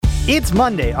It's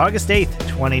Monday, August 8th,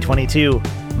 2022.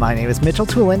 My name is Mitchell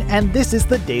Tulin, and this is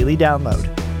the Daily Download.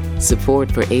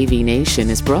 Support for AV Nation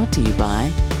is brought to you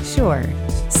by Sure.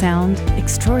 Sound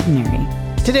extraordinary.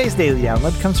 Today's Daily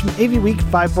Download comes from AV Week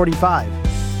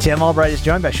 545. Tim Albright is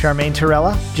joined by Charmaine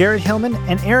Torella, Jared Hillman,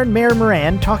 and Aaron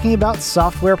Mayer-Moran talking about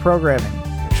software programming.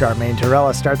 Charmaine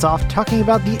Torella starts off talking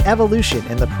about the evolution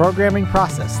in the programming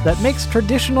process that makes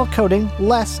traditional coding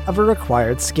less of a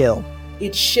required skill.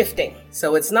 It's shifting.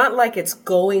 So it's not like it's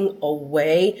going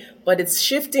away, but it's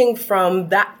shifting from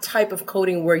that type of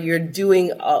coding where you're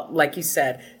doing, like you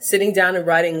said, sitting down and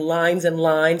writing lines and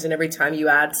lines, and every time you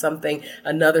add something,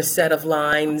 another set of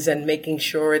lines and making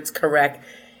sure it's correct.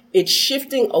 It's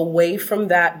shifting away from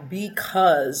that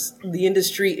because the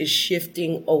industry is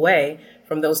shifting away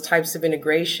from those types of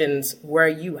integrations where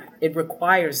it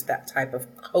requires that type of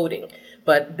coding.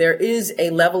 But there is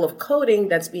a level of coding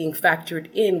that's being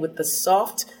factored in with the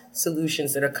soft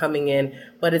solutions that are coming in,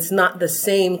 but it's not the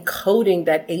same coding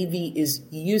that AV is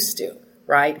used to,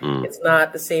 right? It's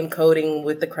not the same coding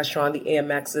with the Crestron, the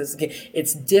AMXs.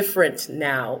 It's different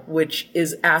now, which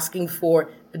is asking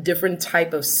for a different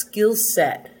type of skill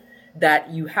set that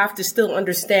you have to still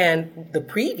understand the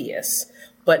previous,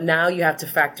 but now you have to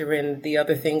factor in the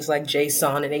other things like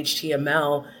JSON and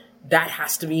HTML. That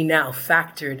has to be now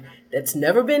factored. That's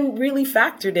never been really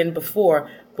factored in before,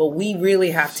 but we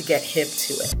really have to get hip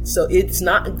to it. So it's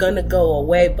not going to go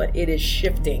away, but it is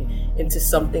shifting into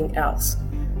something else.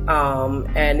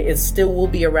 And it still will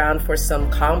be around for some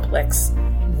complex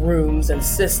rooms and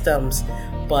systems,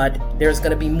 but there's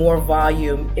going to be more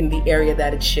volume in the area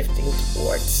that it's shifting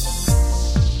towards.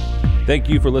 Thank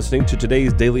you for listening to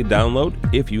today's Daily Download.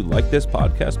 If you like this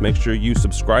podcast, make sure you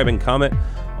subscribe and comment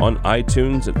on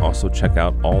iTunes, and also check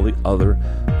out all the other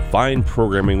fine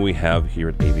programming we have here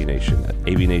at AV Nation at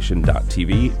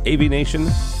avnation.tv,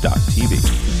 avnation.tv.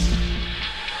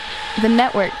 The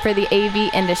network for the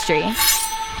AV industry.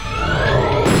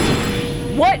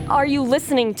 What are you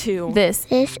listening to? This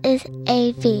is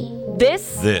AV.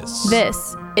 This is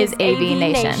AV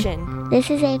Nation. This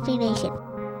is AV Nation.